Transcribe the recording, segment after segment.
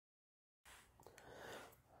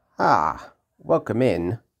Welcome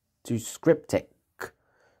in to Scriptic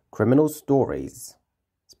Criminal Stories.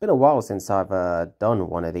 It's been a while since I've done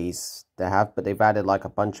one of these. They've added like a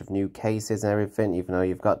bunch of new cases and everything, even though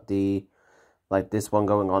you've got this one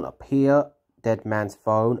going on up here, Dead Man's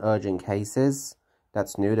Phone, Urgent Cases.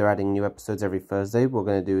 That's new. They're adding new episodes every Thursday. We're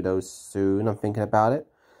going to do those soon. I'm thinking about it.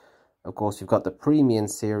 Of course, you've got the premium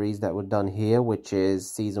series that were done here, which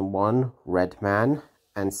is Season 1, Red Man,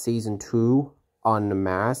 and Season 2,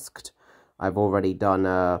 Unmasked. I've already done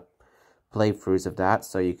playthroughs of that,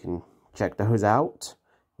 so you can check those out.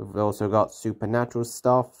 We've also got supernatural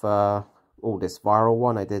stuff. This viral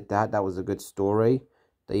one, I did that. That was a good story.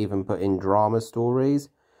 They even put in drama stories.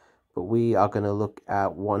 But we are going to look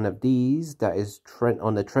at one of these that is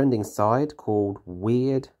on the trending side called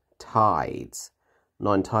Weird Tides.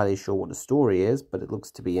 Not entirely sure what the story is, but it looks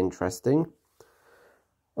to be interesting.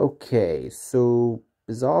 Okay, so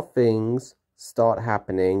bizarre things start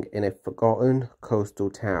happening in a forgotten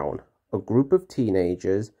coastal town. A group of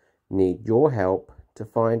teenagers need your help to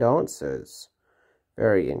find answers.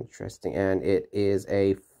 Very interesting, and it is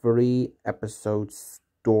a 3-episode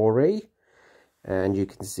story. And you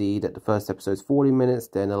can see that the first episode is 40 minutes,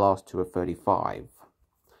 then the last 2 are 35.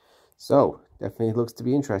 So, definitely looks to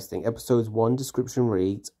be interesting. Episode 1 description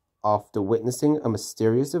reads, after witnessing a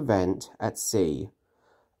mysterious event at sea,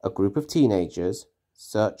 a group of teenagers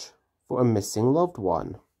search for a missing loved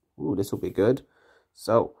one. Ooh, this will be good.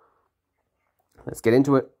 So, let's get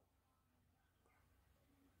into it.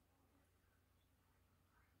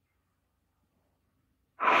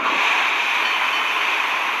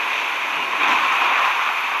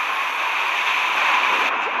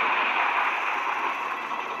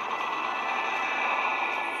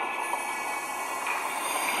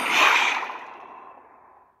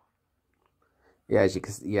 Yeah, as you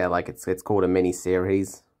can see, it's called a mini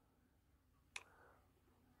series.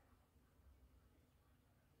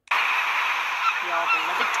 Your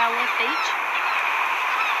beloved Tower Beach.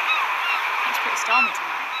 It's pretty stormy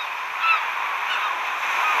tonight.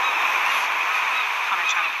 On a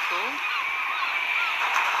channel pool.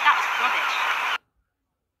 That was rubbish.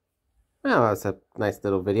 Oh, that's a nice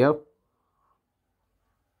little video.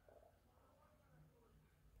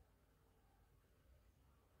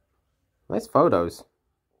 Nice photos.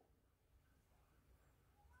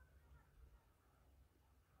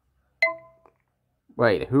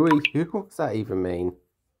 Wait, what's that even mean?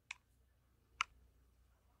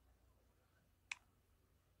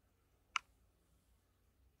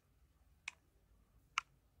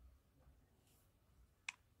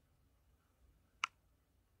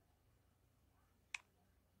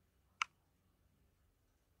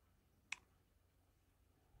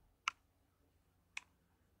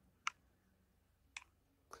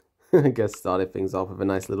 I guess started things off with a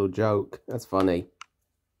nice little joke. That's funny.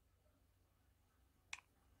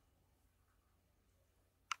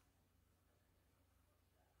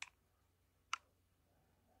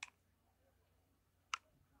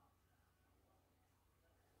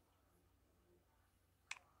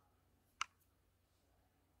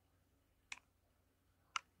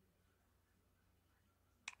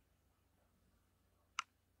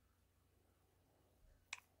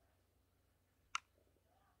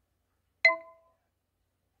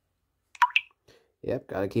 Yep,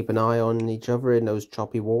 gotta keep an eye on each other in those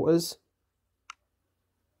choppy waters.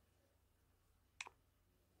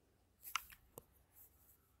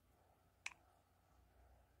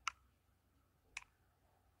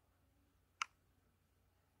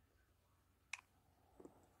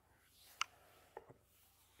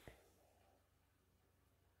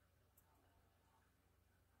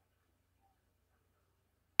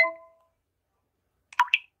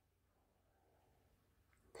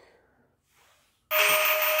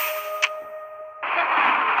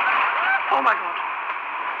 Oh my God.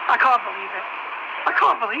 I can't believe it. I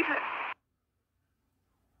can't believe it.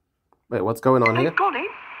 Wait, what's going on here? They've gone in.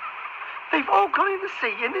 They've all gone in the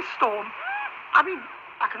sea in this storm. I mean,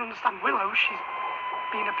 I can understand Willow. She's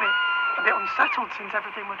been a bit unsettled since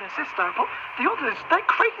everything with her sister. But the others, they're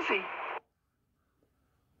crazy.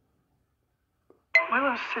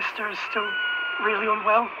 Willow's sister is still really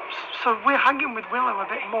unwell. So we're hanging with Willow a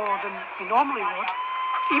bit more than we normally would.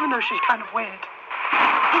 Even though she's kind of weird.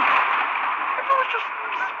 Everyone's just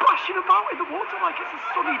splashing about in the water like it's a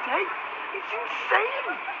sunny day. It's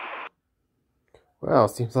insane. Well,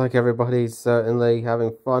 seems like everybody's certainly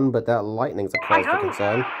having fun, but that lightning's a cause for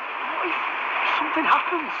concern. What if something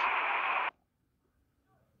happens?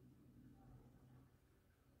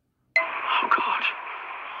 Oh God.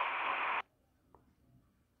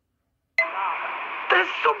 There's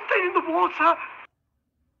something in the water.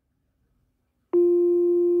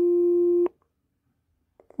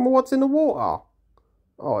 What's in the water?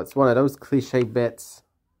 Oh, it's one of those cliche bits.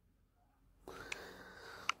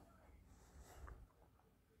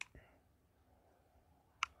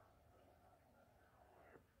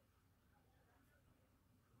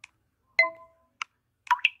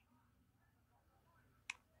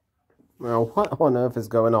 Well, what on earth is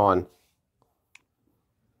going on?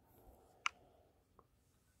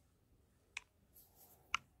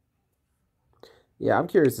 Yeah, I'm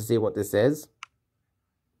curious to see what this is.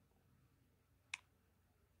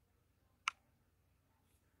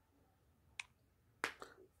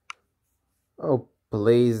 Oh,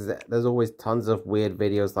 please. There's always tons of weird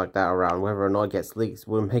videos like that around. Whether or not it gets leaked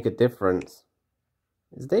will make a difference.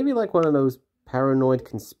 Is Davey like one of those paranoid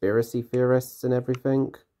conspiracy theorists and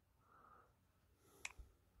everything?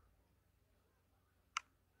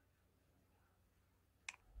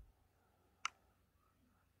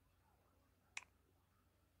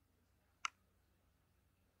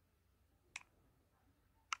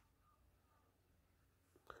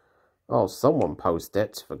 Oh, someone post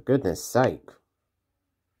it, for goodness sake.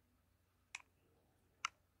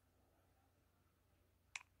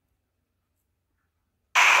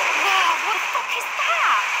 What the fuck is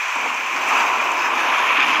that?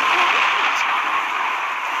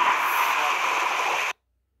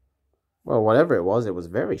 Well, whatever it was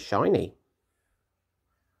very shiny.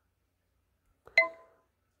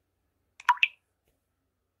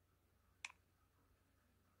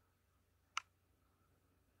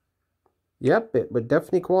 Yep, it would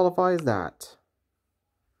definitely qualify as that.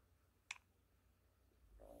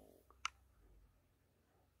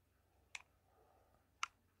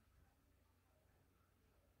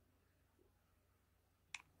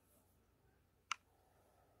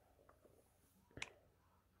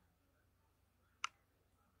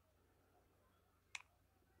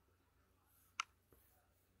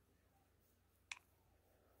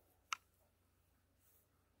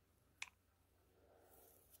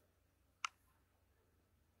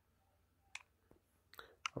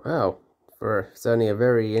 Wow, certainly a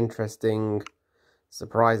very interesting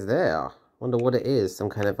surprise there. Wonder what it is. Some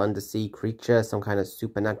kind of undersea creature, some kind of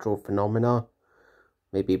supernatural phenomena.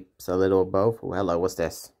 Maybe it's a little of both. Oh, hello, what's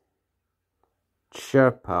this?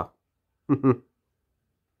 Sherpa.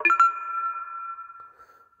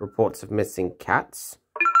 Reports of missing cats.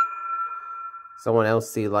 Someone else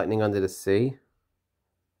see lightning under the sea.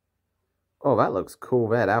 Oh, that looks cool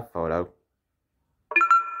there, that photo.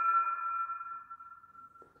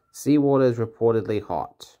 Seawater is reportedly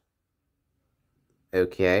hot.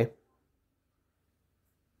 Okay.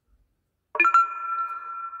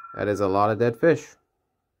 That is a lot of dead fish.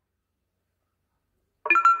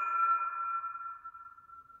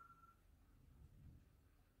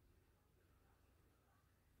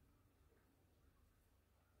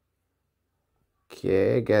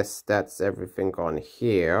 Okay, I guess that's everything on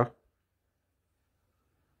here.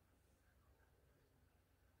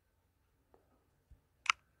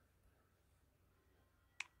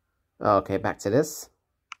 Okay, back to this.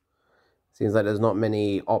 Seems like there's not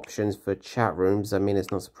many options for chat rooms. I mean, it's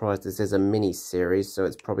not surprised this is a mini-series, so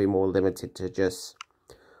it's probably more limited to just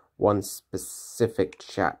one specific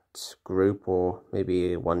chat group, or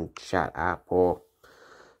maybe one chat app, or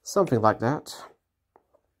something like that.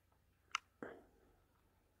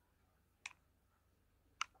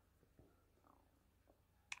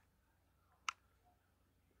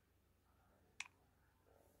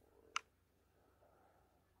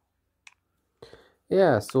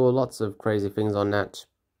 Yeah, saw lots of crazy things on that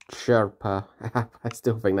Sherpa app. I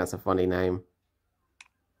still think that's a funny name.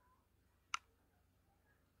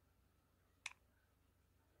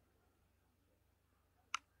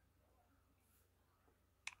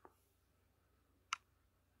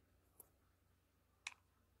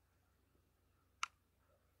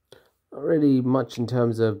 Not really much in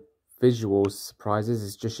terms of visual surprises.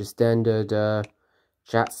 It's just your standard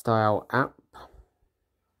chat style app.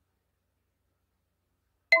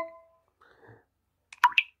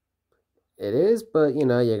 It is, but you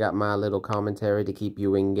know, you got my little commentary to keep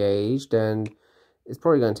you engaged, and it's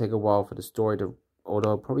probably going to take a while for the story to,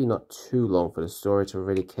 although probably not too long for the story to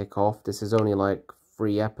really kick off. This is only like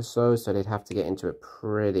 3 episodes, so they'd have to get into it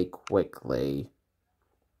pretty quickly.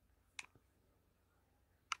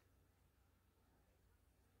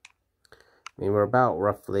 I mean, we're about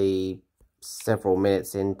roughly several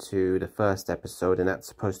minutes into the first episode, and that's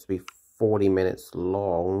supposed to be 40 minutes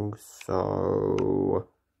long, so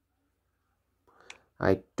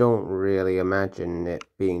I don't really imagine it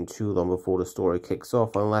being too long before the story kicks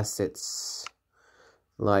off, unless it's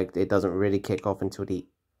like it doesn't really kick off until the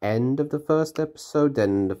end of the first episode.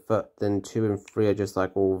 Then 2 and 3 are just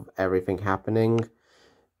like everything happening.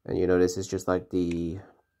 And you know, this is just like the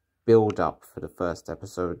build up for the first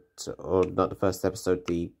episode, or not the first episode,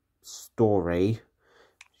 the story.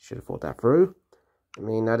 Should have thought that through. I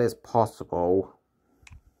mean, that is possible.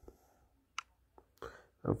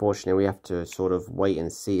 Unfortunately, we have to sort of wait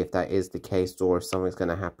and see if that is the case, or if something's going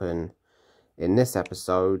to happen in this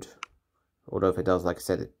episode. Although if it does, like I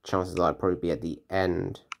said, chances are it'll probably be at the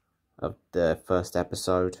end of the first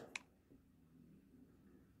episode.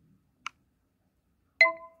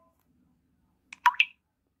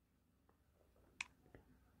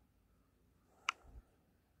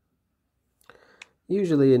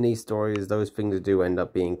 Usually in these stories, those things do end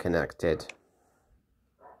up being connected.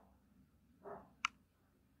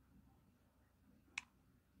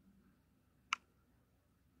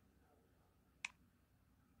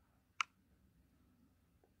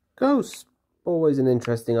 Ghosts. Always an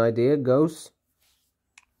interesting idea, ghosts.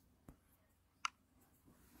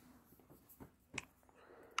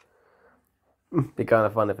 Be kind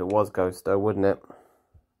of fun if it was ghosts though, wouldn't it?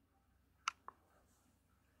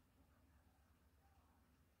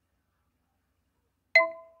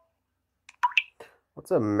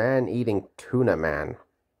 What's a man-eating tuna man?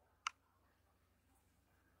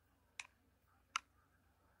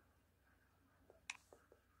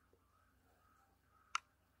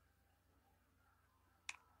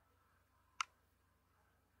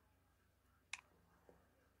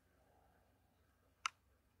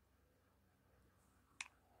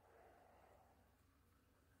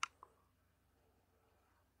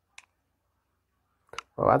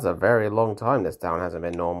 Well, that's a very long time this town hasn't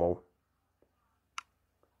been normal.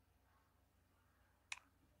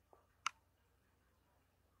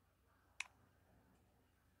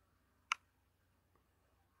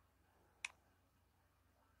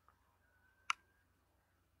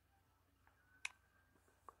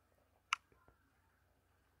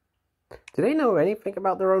 Do they know anything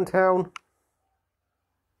about their own town?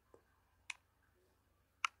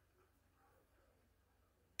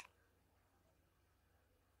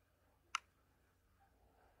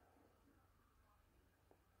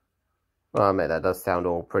 Well, I admit that does sound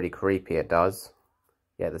all pretty creepy, it does.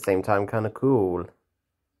 Yeah, at the same time, kind of cool.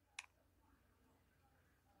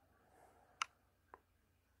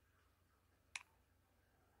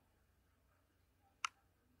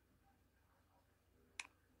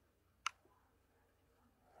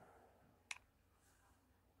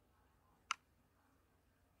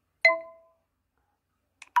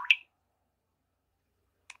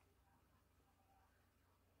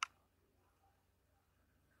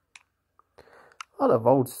 A lot of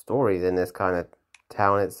old stories in this kind of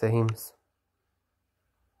town, it seems.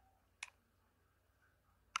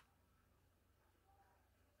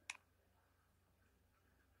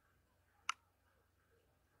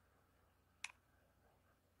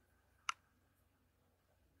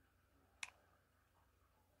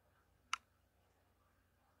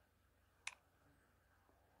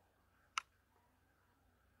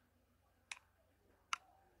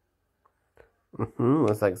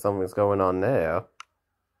 Looks like something's going on there.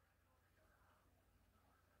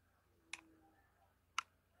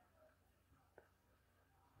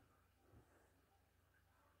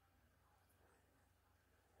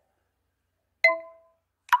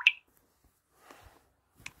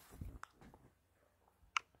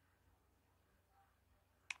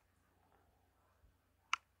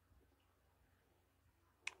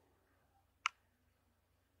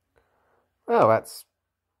 Well, that's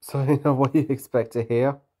something of what you expect to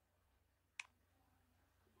hear.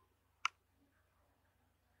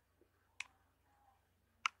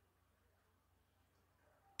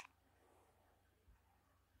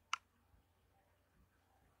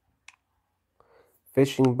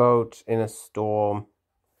 Fishing boat in a storm.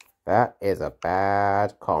 That is a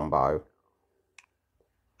bad combo.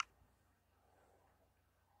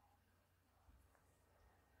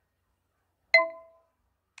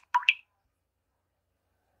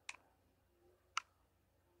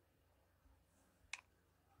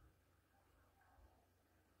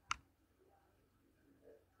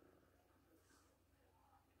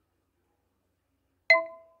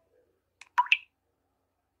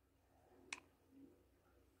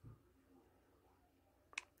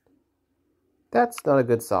 That's not a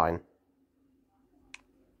good sign.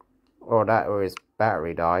 Or that, or his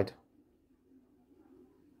battery died.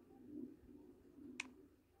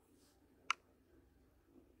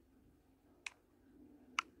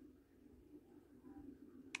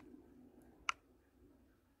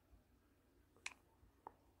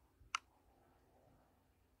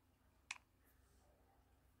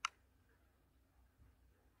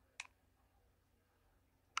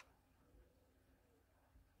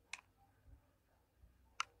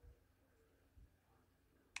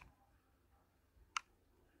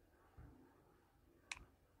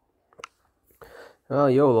 Oh,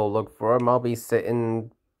 you'll all look for him. I'll be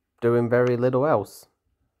sitting doing very little else.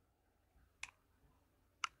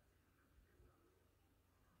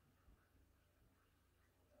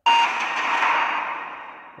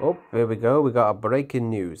 Oh, here we go. We got a breaking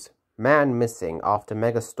news. Man missing after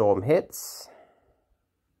megastorm hits.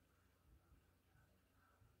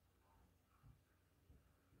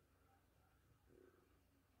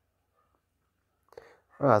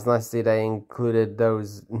 Well, it's nice to see they included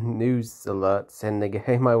those news alerts in the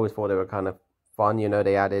game. I always thought they were kind of fun. You know,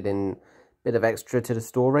 they added in a bit of extra to the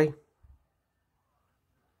story.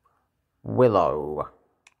 Willow.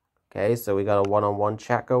 Okay, so we got a one-on-one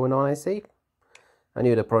chat going on, I see. I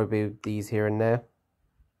knew there'd probably be these here and there.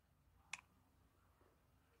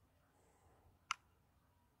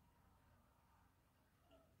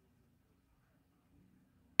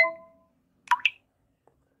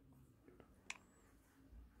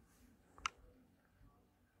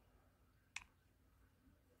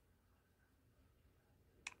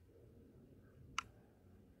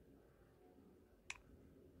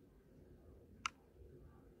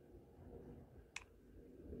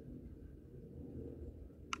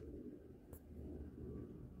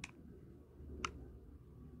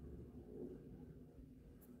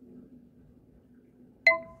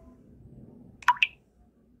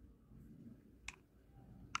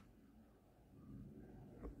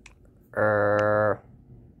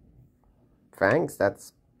 Thanks,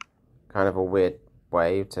 that's kind of a weird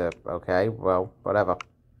way to... Okay, well, whatever.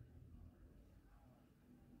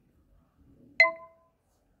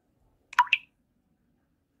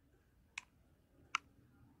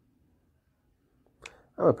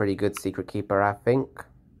 I'm a pretty good secret keeper, I think.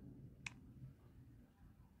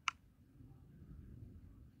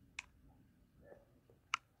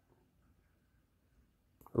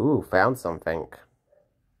 Ooh, found something.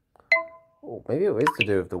 Oh, maybe it is to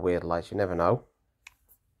do with the weird lights, you never know.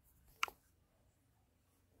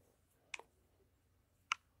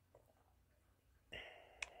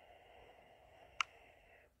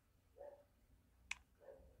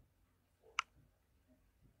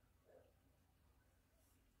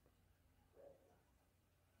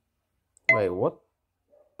 Wait, what?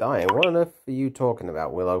 Dying? What on earth are you talking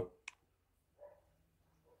about, Willow?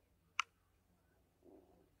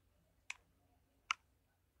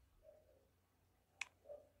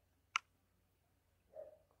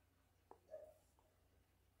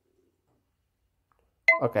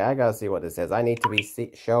 Okay, I gotta see what this says. I need to be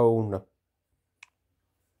shown.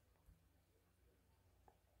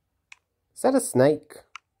 Is that a snake?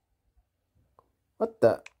 What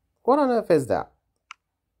the? What on earth is that?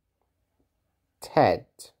 Ted.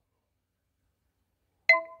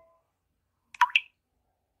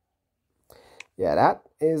 Yeah, that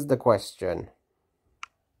is the question.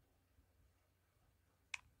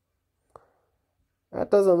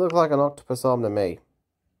 That doesn't look like an octopus arm to me.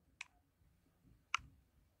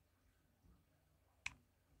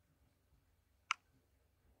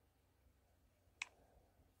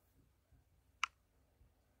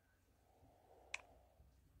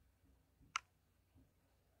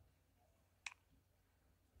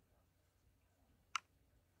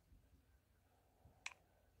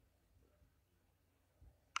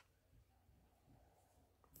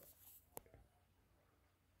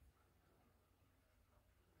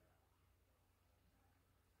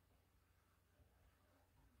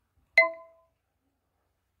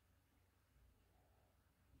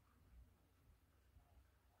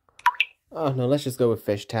 Oh no, let's just go with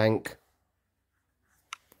fish tank.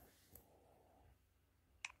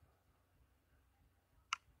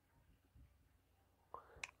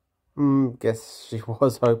 Guess she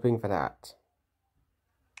was hoping for that.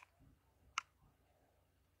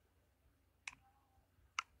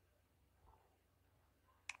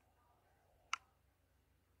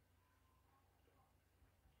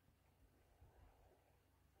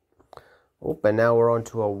 Oh, but now we're on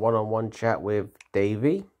to a one-on-one chat with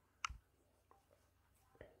Davy.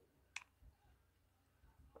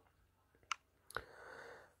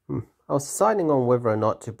 I was deciding on whether or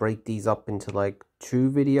not to break these up into like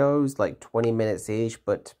 2 videos, like 20 minutes each,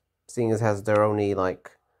 but seeing as they're only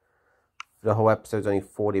like, the whole episode's only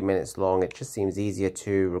 40 minutes long, it just seems easier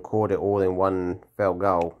to record it all in one fell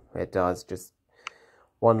go. It does, just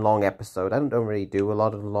one long episode. I don't really do a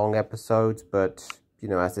lot of long episodes, but, you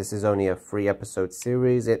know, as this is only a 3-episode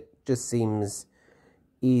series, it just seems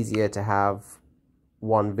easier to have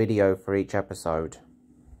one video for each episode.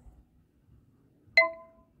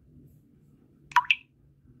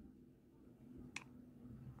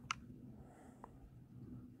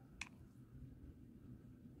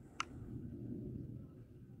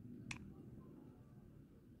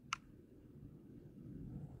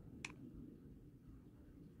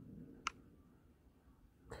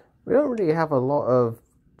 We don't really have a lot of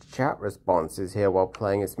chat responses here while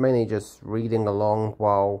playing. It's mainly just reading along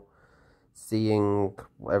while seeing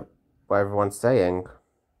what everyone's saying.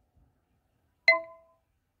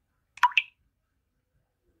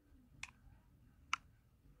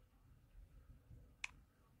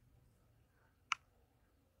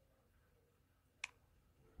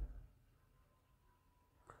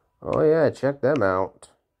 Oh yeah, check them out.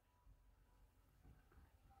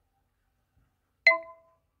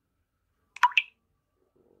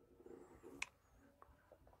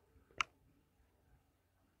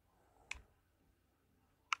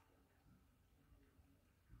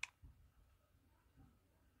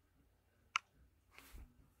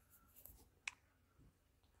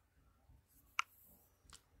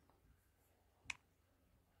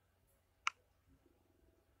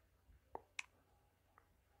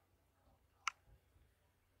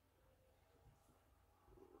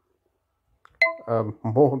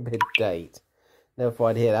 Morbid date. Never thought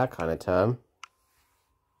I'd hear that kind of term.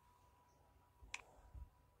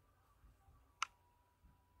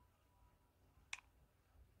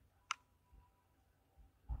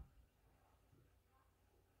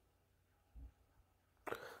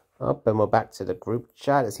 Up and we're back to the group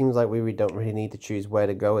chat. It seems like we don't really need to choose where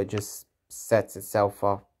to go. It just sets itself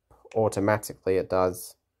up automatically. It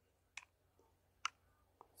does.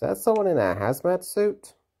 Is that someone in a hazmat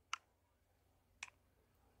suit?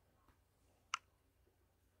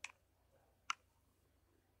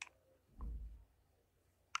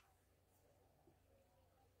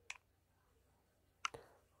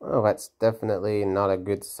 Oh, that's definitely not a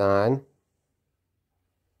good sign.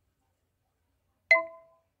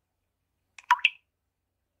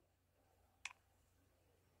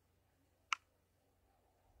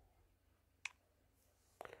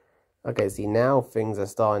 Okay, see, now things are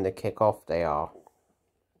starting to kick off, they are.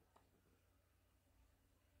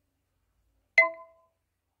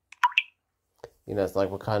 You know, it's like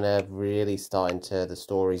we're kind of really starting to, the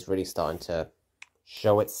story's really starting to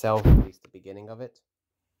show itself, at least the beginning of it.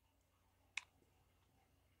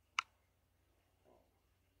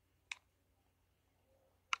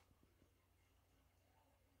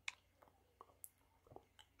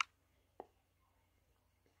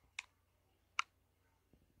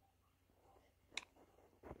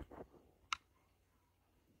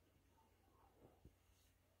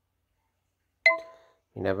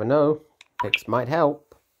 You never know, pics might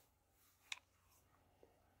help.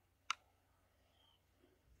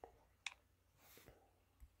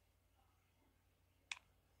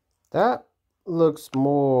 That looks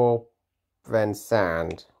more than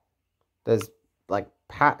sand. There's like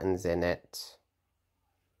patterns in it.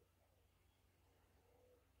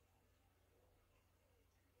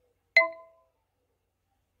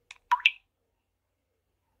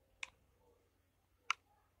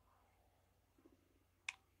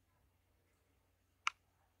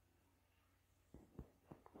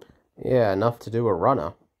 Yeah, enough to do a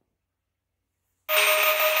runner. Hey,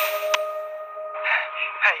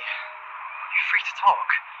 you free to talk?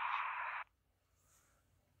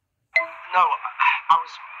 No, I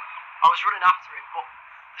was running after him, but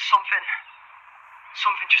something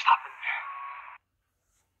just happened.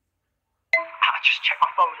 I just checked my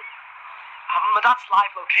phone. My dad's live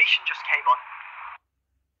location just came on.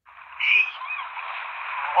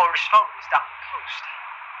 His phone is down the coast,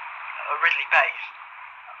 Ridley Bay.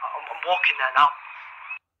 I'm walking there now.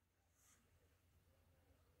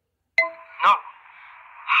 No,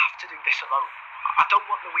 I have to do this alone. I don't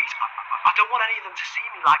want Louise. I don't want any of them to see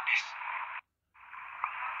me like this.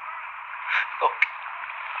 Look,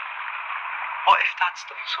 what if Dad's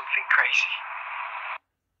done something crazy?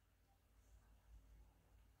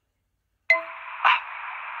 I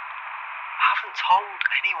haven't told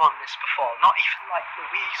anyone this before, not even like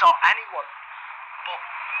Louise or anyone, but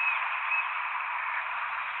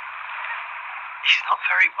he's not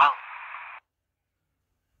very well.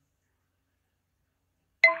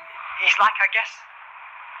 He's like, I guess,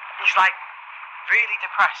 he's like really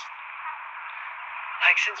depressed.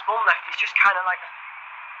 Like since Mum left, he's just kind of like,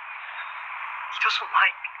 he doesn't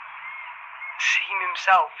like seeing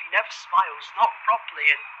himself. He never smiles, not properly,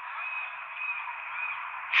 and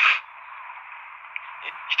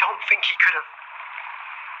you don't think he could have.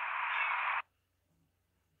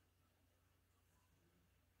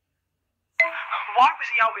 Why was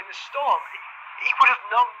he out in the storm? He would have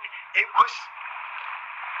known it was.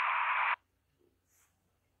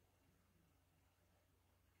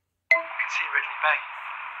 I can see Ridley Bay.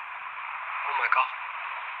 Oh my God.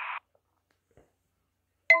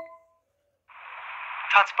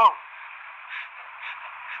 Dad's boat.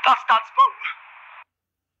 That's Dad's boat.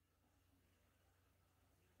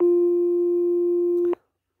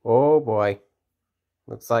 Oh boy.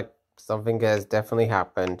 Looks like something has definitely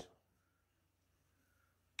happened.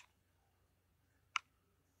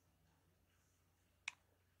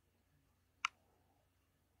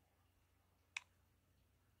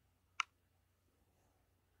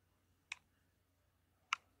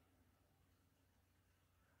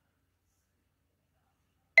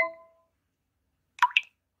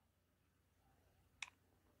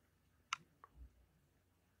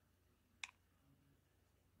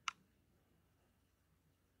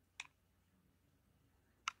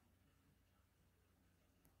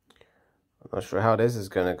 I'm not sure how this is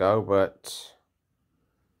going to go, but...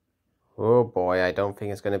 oh boy, I don't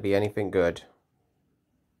think it's going to be anything good.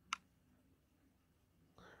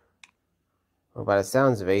 Well, by the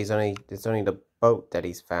sounds of it, it's only the boat that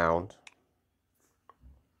he's found.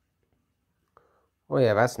 Oh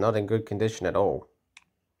yeah, that's not in good condition at all.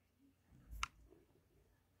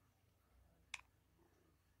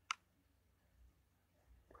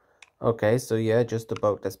 Okay, so yeah, just the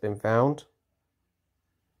boat that's been found.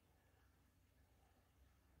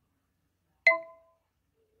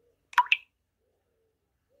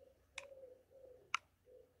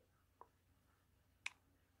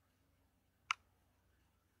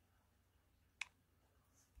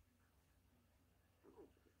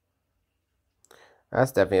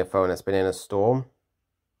 That's definitely a phone that's been in a storm.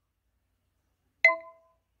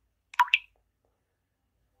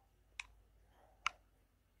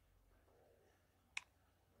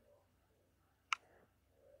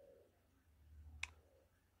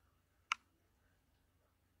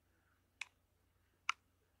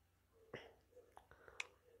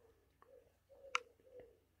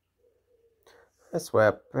 I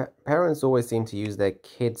swear, parents always seem to use their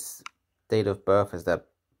kids' date of birth as their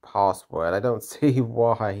password. I don't see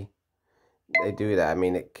why they do that. I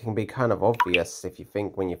mean, it can be kind of obvious if you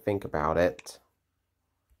think when you think about it.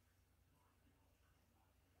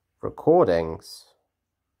 Recordings.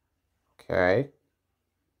 Okay.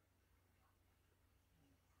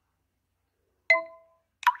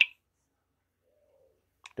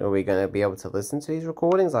 Are we going to be able to listen to these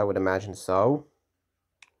recordings? I would imagine so.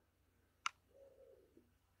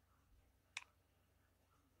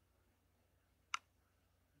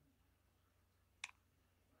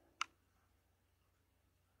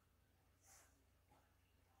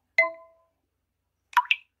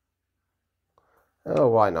 Oh,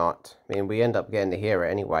 why not? I mean, we end up getting to hear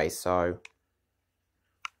it anyway, so...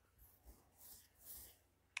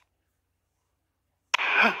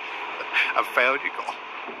 I failed you, God.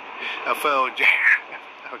 I failed you.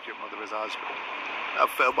 I failed your mother as husband. I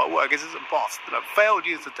failed my work as a boss. And I failed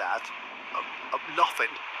you as a dad. Of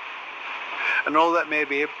nothing. And all that may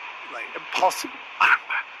be, like, impossible.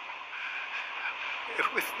 It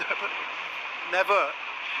was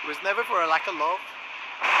never for a lack of love.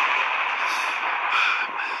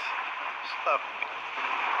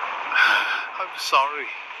 I'm sorry.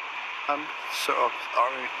 I'm so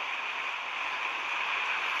sorry.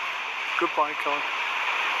 Goodbye, Colin.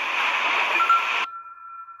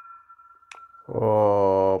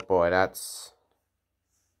 Oh boy, that's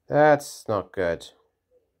not good.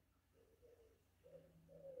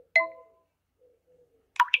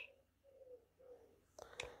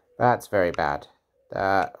 That's very bad.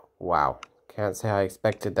 Wow. Can't say I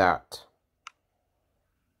expected that.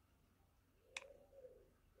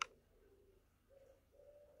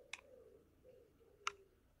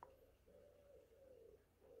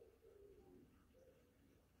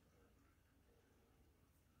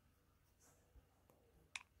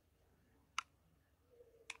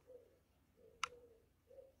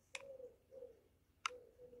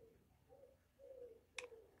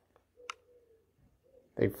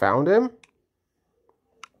 They found him?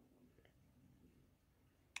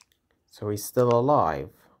 So he's still alive.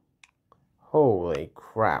 Holy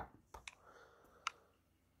crap.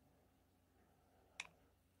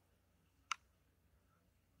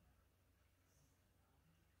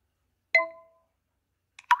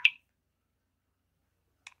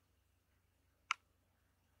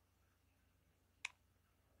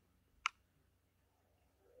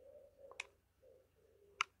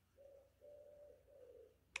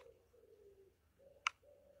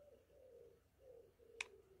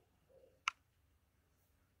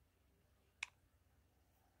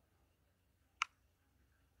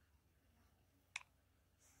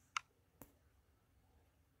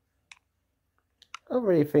 I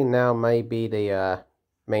really think now may be the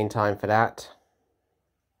main time for that.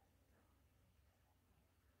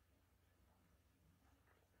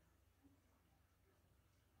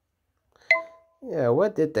 Yeah, where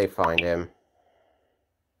did they find him?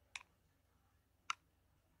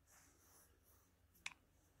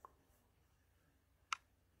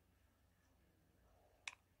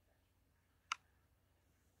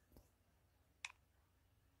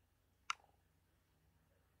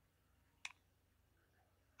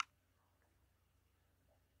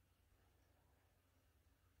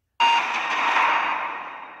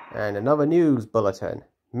 And another news bulletin.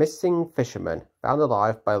 Missing fisherman found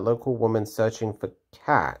alive by local woman searching for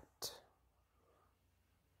cat.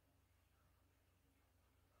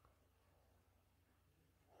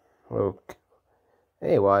 Okay.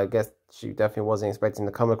 Anyway, I guess she definitely wasn't expecting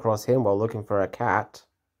to come across him while looking for a cat.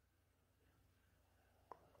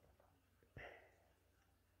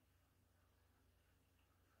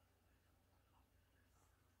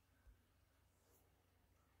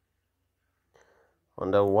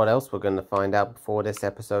 Wonder what else we're going to find out before this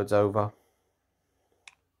episode's over.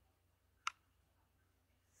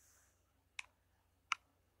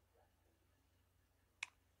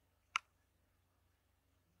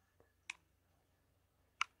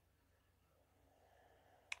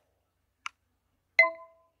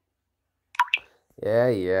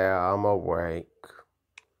 Yeah, I'm awake.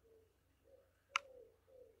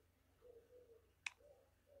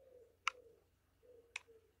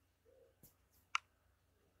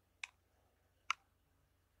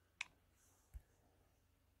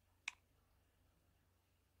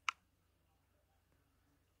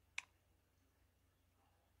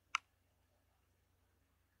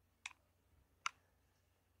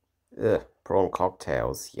 Ugh, prawn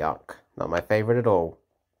cocktails, yuck. Not my favorite at all.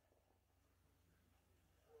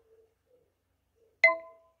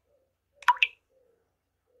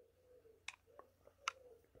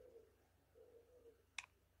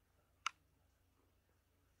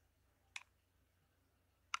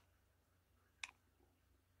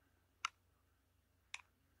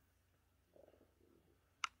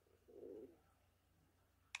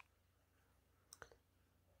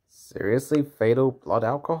 Seriously? Fatal blood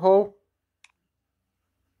alcohol?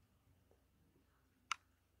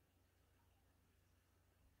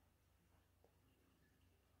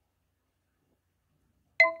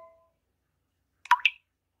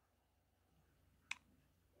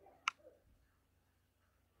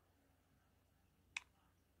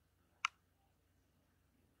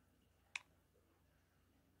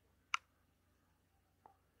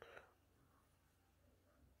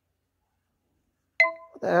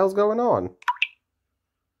 What the hell's going on?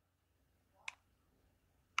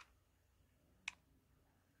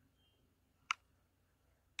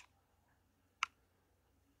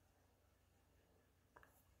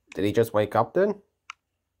 Did he just wake up then?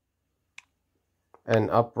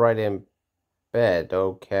 And upright in bed,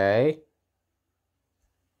 okay.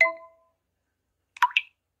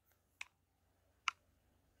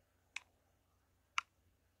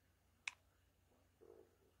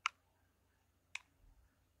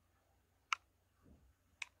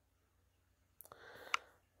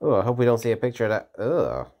 Oh, I hope we don't see a picture of that.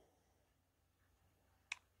 Ugh.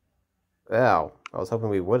 Well, I was hoping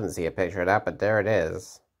we wouldn't see a picture of that, but there it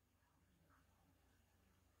is.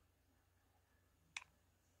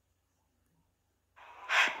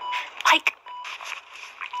 Like,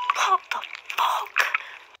 what the fuck?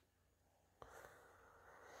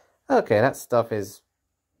 Okay, that stuff is...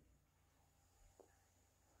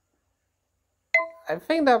 I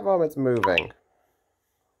think that vomit's moving.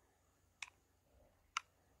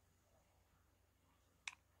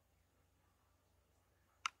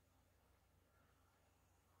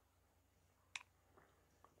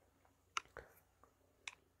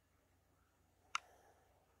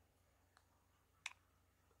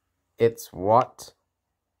 It's what?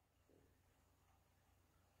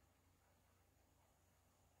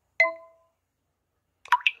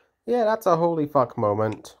 Yeah, that's a holy fuck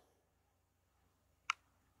moment.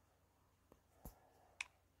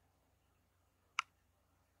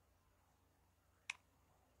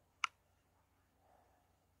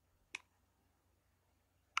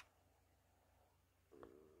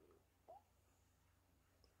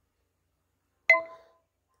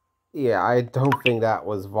 Yeah, I don't think that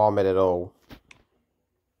was vomit at all.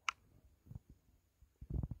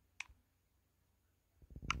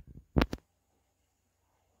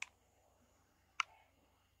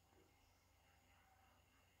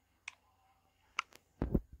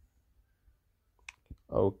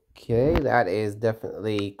 Okay, that is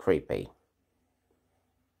definitely creepy.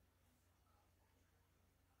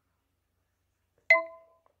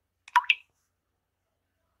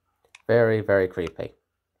 Very, very creepy.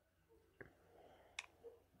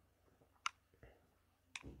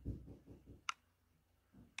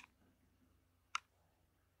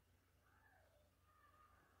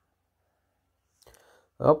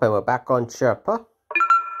 Oh, and we're back on Sherpa.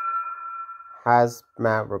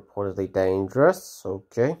 Hazmat reportedly dangerous.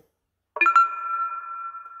 Okay.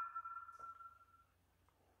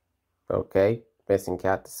 Okay, missing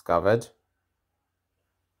cat discovered.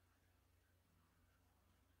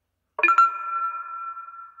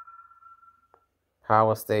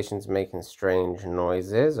 Power station's making strange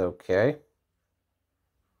noises, okay.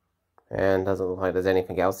 And doesn't look like there's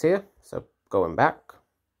anything else here, so going back.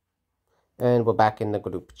 And we're back in the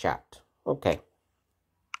group chat. Okay.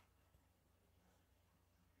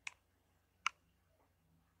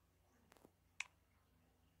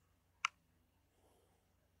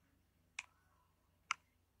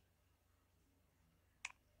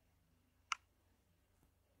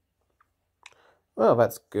 Well,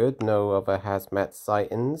 that's good. No other hazmat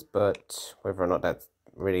sightings, but whether or not that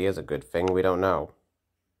really is a good thing, we don't know.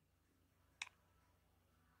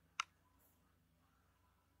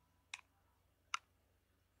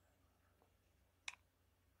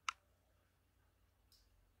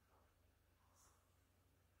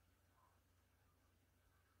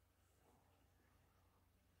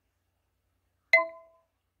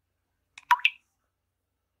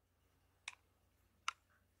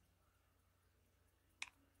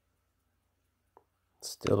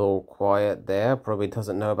 Still all quiet there. Probably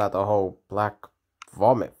doesn't know about the whole black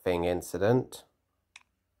vomit thing incident.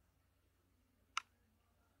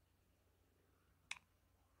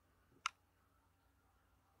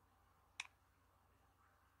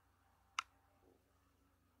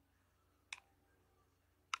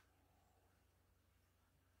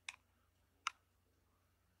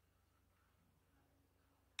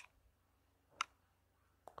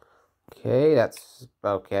 Okay, that's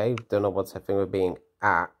okay. Don't know what's the thing with being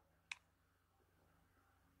at.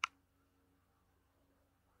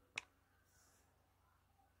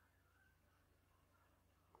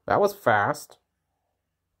 That was fast.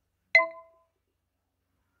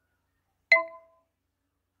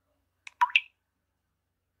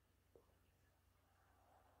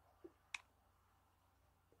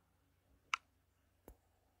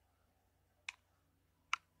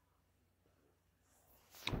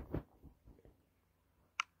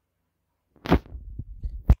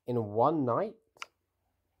 In one night?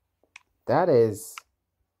 That is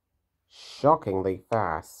shockingly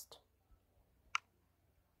fast.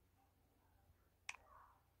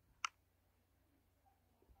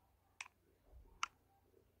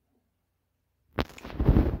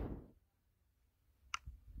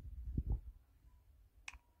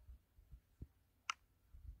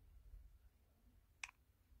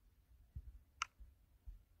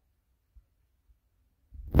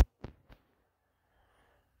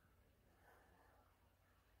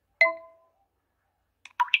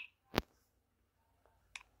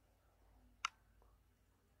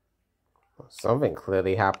 Something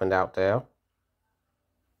clearly happened out there.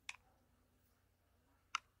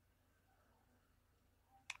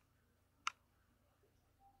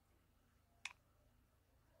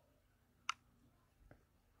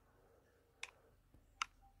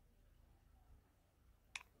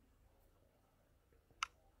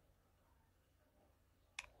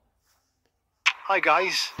 Hi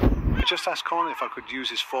guys, I just asked Conan if I could use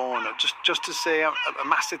his phone just to say a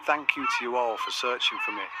massive thank you to you all for searching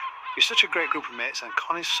for me. You're such a great group of mates and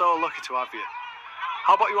Conan's so lucky to have you.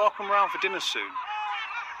 How about you all come round for dinner soon?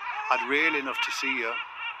 I'd really love to see you.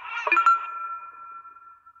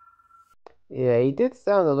 Yeah, he did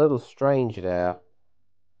sound a little strange there.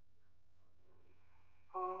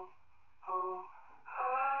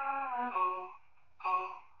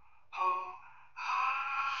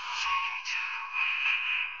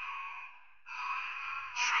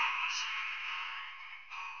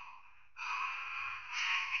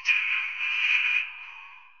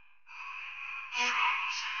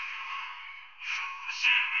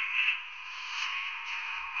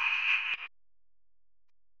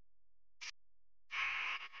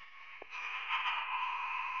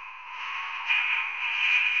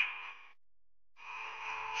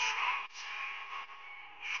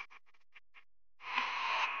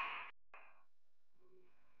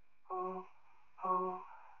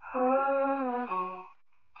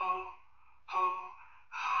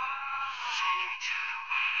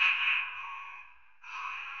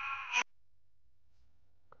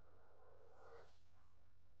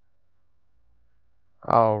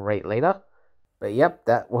 I'll rate later. But yep,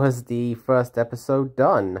 that was the first episode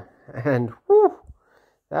done. And whew,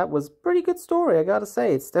 that was a pretty good story, I gotta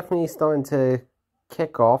say. It's definitely starting to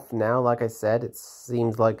kick off now. Like I said, it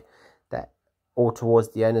seems like that all towards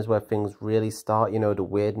the end is where things really start. You know, the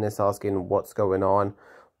weirdness, asking what's going on,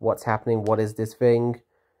 what's happening, what is this thing?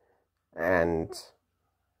 And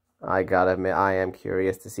I gotta admit, I am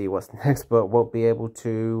curious to see what's next, but won't be able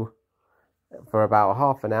to for about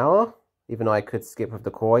half an hour, even though I could skip with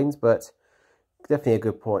the coins, but definitely a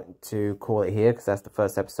good point to call it here, because that's the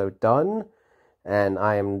first episode done, and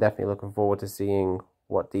I am definitely looking forward to seeing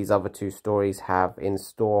what these other two stories have in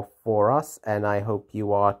store for us, and I hope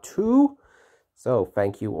you are too. So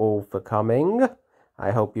thank you all for coming.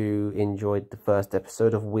 I hope you enjoyed the first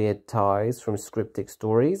episode of Weird Ties from Scriptic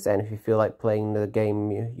Stories, and if you feel like playing the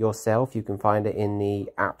game yourself, you can find it in the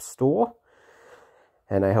App Store.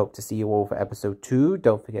 And I hope to see you all for episode 2.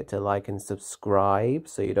 Don't forget to like and subscribe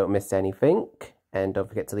so you don't miss anything. And don't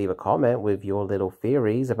forget to leave a comment with your little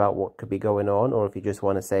theories about what could be going on, or if you just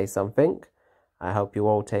want to say something. I hope you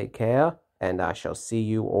all take care, and I shall see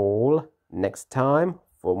you all next time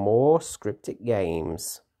for more Scriptic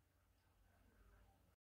games.